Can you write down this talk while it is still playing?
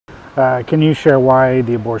Can you share why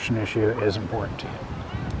the abortion issue is important to you?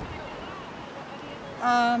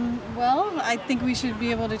 Well, I think we should be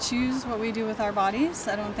able to choose what we do with our bodies.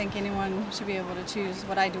 I don't think anyone should be able to choose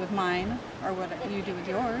what I do with mine or what you do with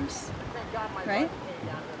yours, right?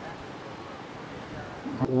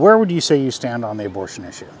 Where would you say you stand on the abortion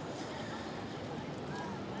issue?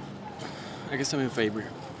 I guess I'm in favor.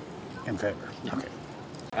 In favor? Yeah. Okay.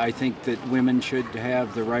 I think that women should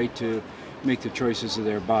have the right to make the choices of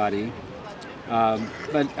their body,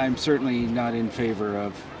 but I'm certainly not in favor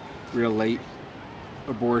of real late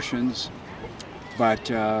abortions.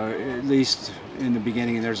 But at least in the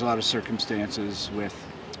beginning, there's a lot of circumstances with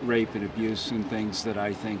rape and abuse and things that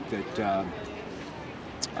I think that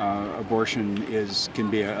abortion can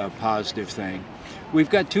be a positive thing. We've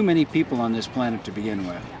got too many people on this planet to begin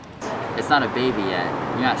with. It's not a baby yet.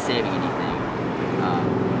 You're not saving anything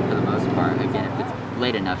for the most part. Again, if it's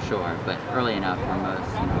late enough, sure, but early enough where most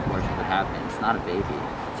abortions would happen. It's not a baby.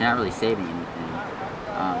 So you're not really saving anything.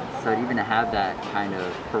 So even to have that kind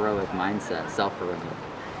of heroic mindset, self-heroic,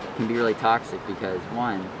 can be really toxic because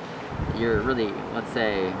one, you're really, let's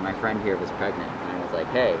say my friend here was pregnant and I was like,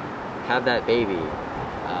 hey, have that baby.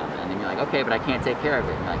 And then you're like, okay, but I can't take care of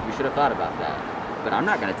it. And you're like, you should have thought about that. But I'm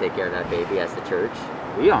not going to take care of that baby as the church.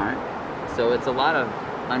 We aren't. So it's a lot of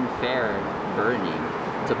unfair burdening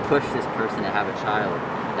to push this person to have a child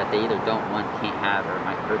that they either don't want, can't have, or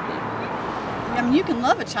might hurt them. I mean, you can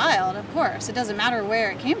love a child, of course. It doesn't matter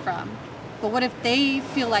where it came from. But what if they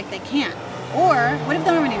feel like they can't? Or what if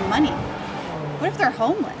they don't have any money? What if they're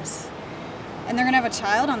homeless and they're going to have a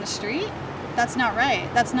child on the street? That's not right.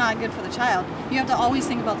 That's not good for the child. You have to always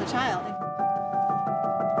think about the child.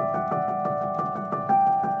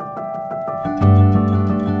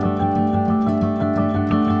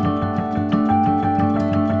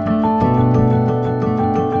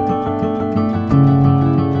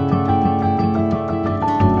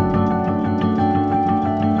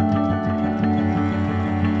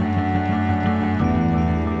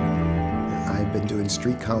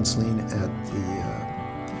 Street counseling at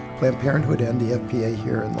the Planned Parenthood and the FPA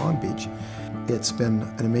here in Long Beach. It's been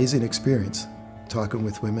an amazing experience talking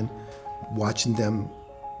with women, watching them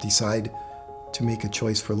decide to make a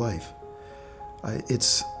choice for life.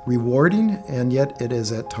 It's rewarding, and yet it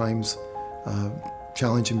is at times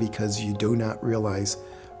challenging because you do not realize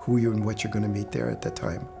who you and what you're going to meet there at that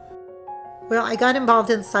time. Well, I got involved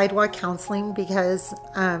in sidewalk counseling because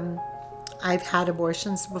I've had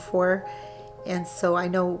abortions before. And so I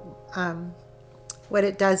know what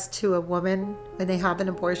it does to a woman when they have an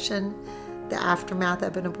abortion, the aftermath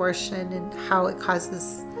of an abortion, and how it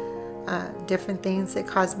causes different things. It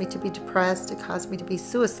caused me to be depressed. It caused me to be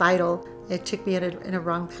suicidal. It took me in a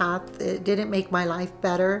wrong path. It didn't make my life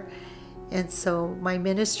better. And so my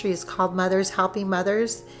ministry is called Mothers Helping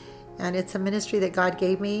Mothers. And it's a ministry that God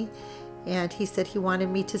gave me. And He said He wanted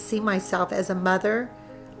me to see myself as a mother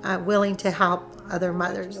willing to help other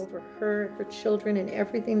mothers. Over her children, and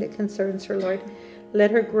everything that concerns her, Lord. Let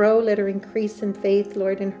her grow, let her increase in faith,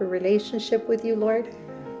 Lord, in her relationship with you, Lord.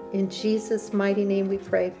 In Jesus' mighty name we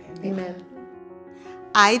pray. Amen.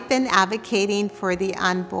 I've been advocating for the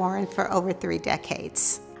unborn for over 3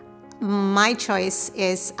 decades. My choice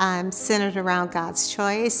is centered around God's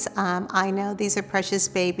choice. I know these are precious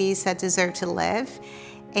babies that deserve to live,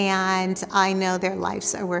 and I know their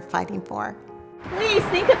lives are worth fighting for. Please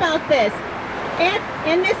think about this.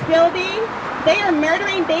 In this building, they are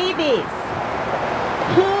murdering babies.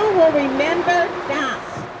 Who will remember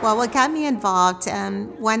that? Well, what got me involved,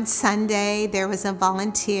 one Sunday there was a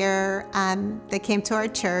volunteer that came to our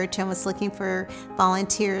church and was looking for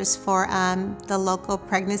volunteers for the local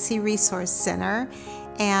pregnancy resource center,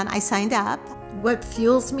 and I signed up. What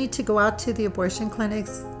fuels me to go out to the abortion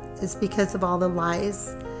clinics is because of all the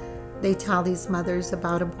lies they tell these mothers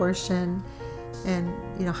about abortion, and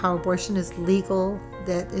how abortion is legal,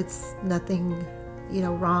 that it's nothing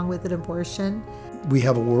wrong with an abortion. We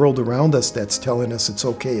have a world around us that's telling us it's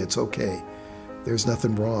okay, there's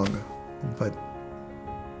nothing wrong, but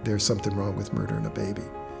there's something wrong with murdering a baby.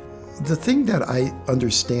 The thing that I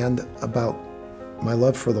understand about my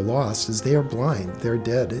love for the lost is they are blind, they're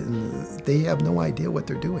dead, and they have no idea what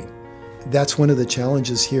they're doing. That's one of the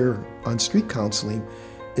challenges here on street counseling,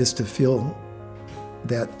 is to feel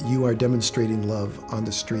that you are demonstrating love on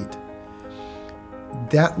the street.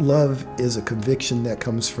 That love is a conviction that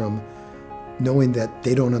comes from knowing that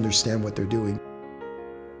they don't understand what they're doing.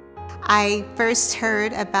 I first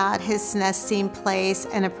heard about his nesting place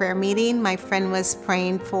in a prayer meeting. My friend was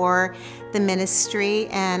praying for the ministry,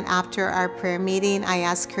 and after our prayer meeting, I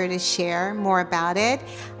asked her to share more about it.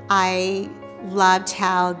 I loved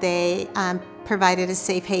how they provided a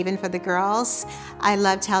safe haven for the girls. I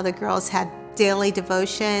loved how the girls had daily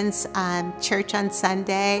devotions, church on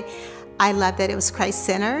Sunday. I loved that it was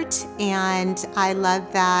Christ-centered, and I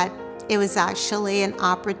loved that it was actually an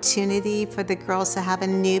opportunity for the girls to have a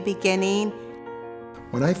new beginning.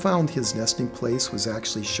 When I found his nesting place was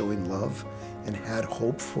actually showing love and had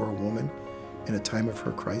hope for a woman in a time of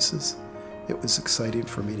her crisis, it was exciting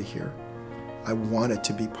for me to hear. I wanted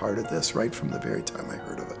to be part of this right from the very time I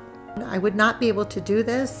heard of it. I would not be able to do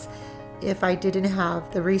this if I didn't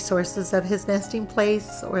have the resources of his nesting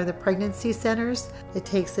place or the pregnancy centers. It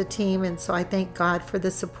takes a team, and so I thank God for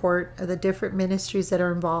the support of the different ministries that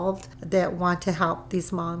are involved that want to help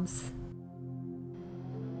these moms.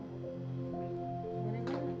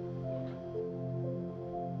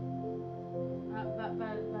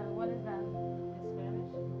 What is that in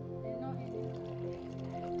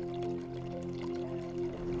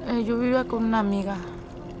Spanish? Yo vivía con una amiga,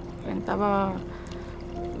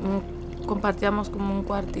 compartíamos como un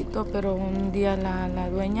cuartito, pero un día la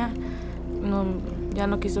dueña ya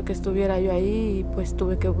no quiso que estuviera yo ahí y pues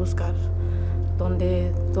tuve que buscar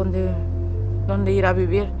dónde ir a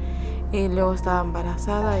vivir, y luego estaba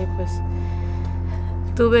embarazada y pues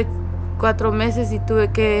tuve 4 meses y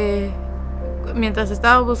tuve que, mientras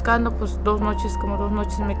estaba buscando, pues 2 noches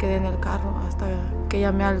me quedé en el carro hasta que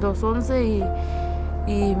llamé al 211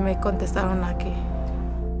 y me contestaron aquí.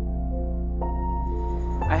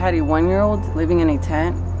 I had a 1-year-old living in a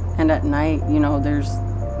tent, and at night, you know,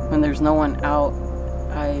 when there's no one out,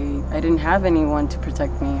 I didn't have anyone to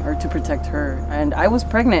protect me or to protect her. And I was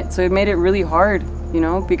pregnant, so it made it really hard, you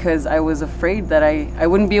know, because I was afraid that I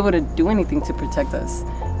wouldn't be able to do anything to protect us.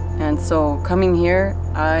 And so coming here,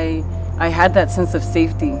 I had that sense of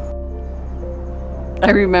safety.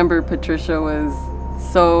 I remember Patricia was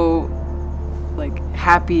so like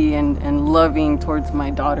happy and loving towards my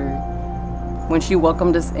daughter. When she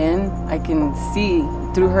welcomed us in, I can see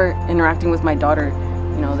through her interacting with my daughter,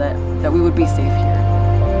 you know, that we would be safe here.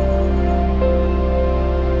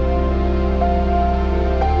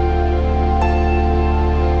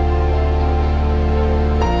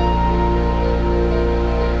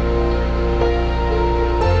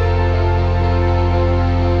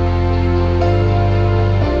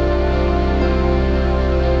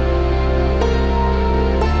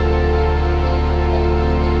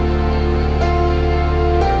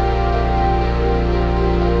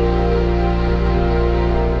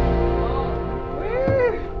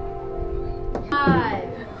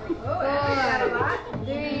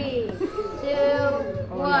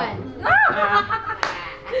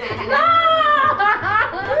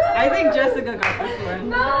 I think Jessica got this one.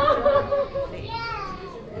 No!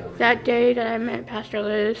 That day that I met Pastor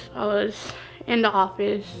Liz, I was in the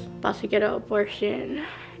office about to get an abortion,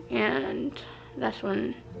 and that's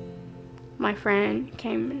when my friend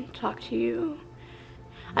came and talked to you.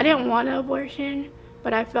 I didn't want an abortion,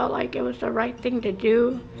 but I felt like it was the right thing to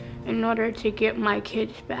do in order to get my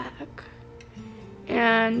kids back.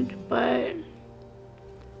 But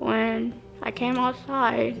when I came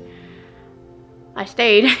outside, I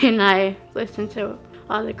stayed and I listened to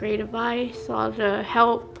all the great advice, all the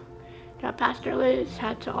help that Pastor Liz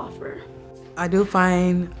had to offer. I do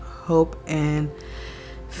find hope and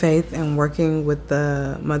faith in working with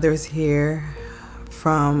the mothers here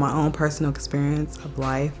from my own personal experience of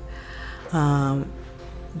life,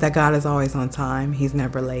 that God is always on time. He's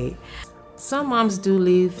never late. Some moms do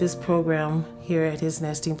leave this program here at his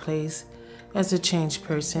nesting place as a changed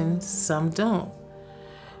person. Some don't.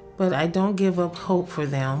 But I don't give up hope for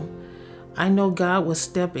them. I know God will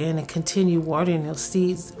step in and continue watering those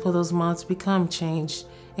seeds for those moms to become changed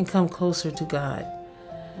and come closer to God.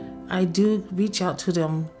 I do reach out to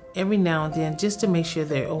them every now and then just to make sure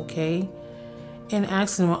they're okay and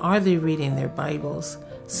ask them, are they reading their Bibles?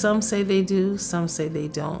 Some say they do, some say they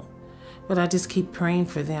don't. But I just keep praying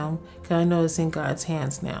for them because I know it's in God's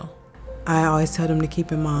hands now. I always tell them to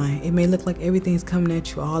keep in mind, it may look like everything's coming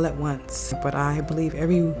at you all at once, but I believe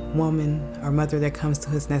every woman or mother that comes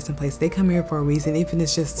to his nesting place, they come here for a reason, even if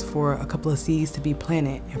it's just for a couple of seeds to be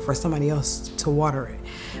planted and for somebody else to water it.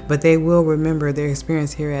 But they will remember their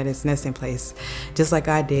experience here at his nesting place, just like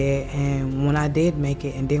I did. And when I did make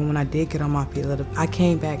it, and then when I did get on my feet, I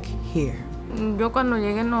came back here. Yo cuando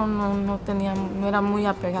llegué no era muy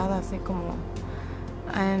apegada así como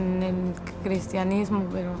en el cristianismo,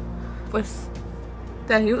 pero pues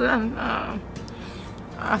te ayudan a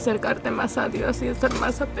acercarte más a Dios y estar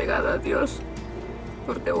más apegada a Dios,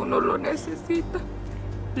 porque uno lo necesita.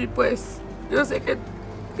 Y pues yo sé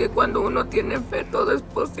que cuando uno tiene fe todo es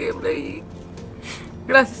posible, y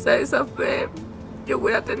gracias a esa fe yo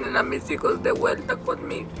voy a tener a mis hijos de vuelta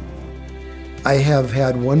conmigo. I have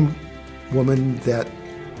had one woman that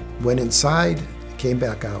went inside, came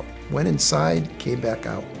back out. Went inside, came back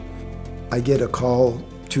out. I get a call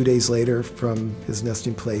 2 days later from his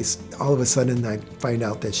nesting place. All of a sudden, I find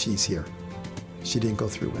out that she's here. She didn't go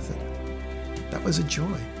through with it. That was a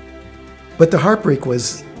joy. But the heartbreak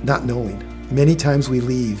was not knowing. Many times we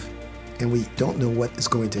leave and we don't know what is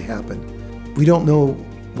going to happen. We don't know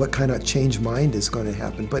what kind of change mind is going to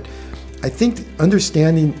happen. But I think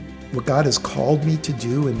understanding what God has called me to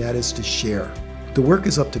do, and that is to share. The work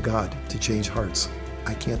is up to God to change hearts.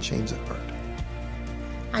 I can't change the heart.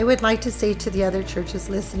 I would like to say to the other churches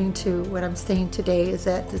listening to what I'm saying today is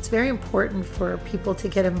that it's very important for people to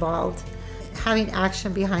get involved, having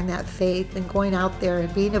action behind that faith and going out there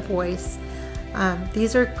and being a voice.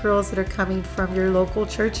 These are girls that are coming from your local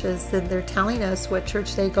churches, and they're telling us what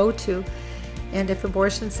church they go to. And if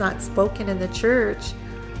abortion's not spoken in the church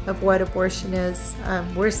of what abortion is,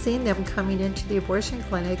 we're seeing them coming into the abortion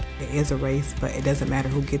clinic. It is a race, but it doesn't matter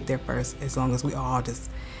who get there first, as long as we all just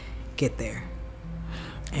get there.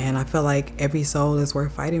 And I feel like every soul is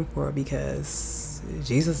worth fighting for, because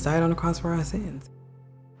Jesus died on the cross for our sins.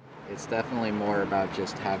 It's definitely more about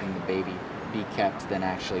just having the baby be kept than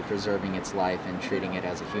actually preserving its life and treating it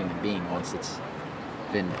as a human being once it's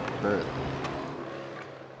been birthed.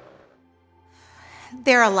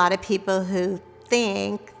 There are a lot of people who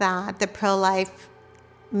think that the pro-life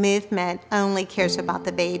movement only cares about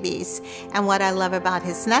the babies. And what I love about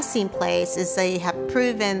his nesting place is they have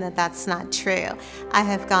proven that that's not true. I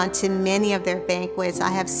have gone to many of their banquets. I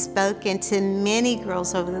have spoken to many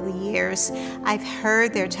girls over the years. I've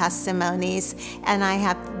heard their testimonies, and I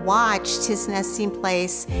have watched his nesting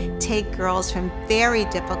place take girls from very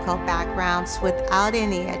difficult backgrounds without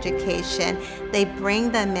any education. They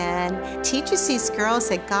bring them in, teaches these girls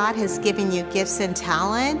that God has given you gifts and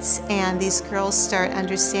talents, and these girls start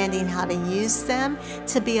understanding how to use them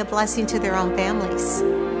to be a blessing to their own families.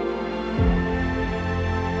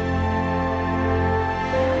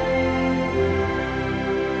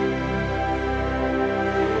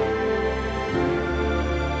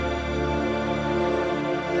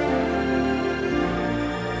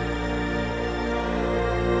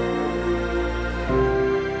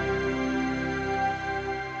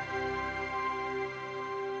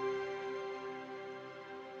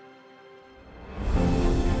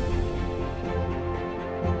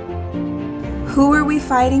 Who are we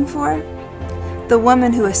fighting for? The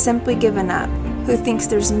woman who has simply given up, who thinks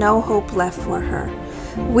there's no hope left for her.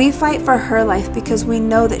 We fight for her life because we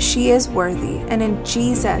know that she is worthy, and in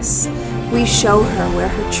Jesus, we show her where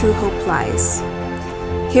her true hope lies.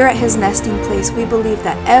 Here at his nesting place, we believe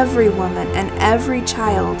that every woman and every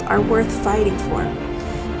child are worth fighting for.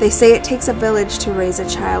 They say it takes a village to raise a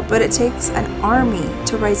child, but it takes an army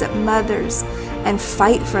to raise up mothers and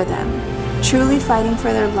fight for them, truly fighting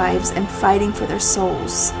for their lives and fighting for their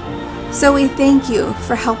souls. So we thank you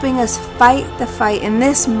for helping us fight the fight in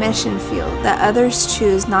this mission field that others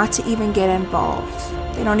choose not to even get involved.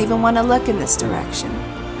 They don't even want to look in this direction.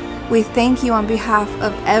 We thank you on behalf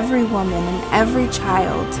of every woman and every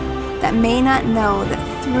child that may not know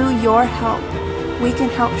that through your help, we can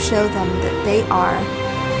help show them that they are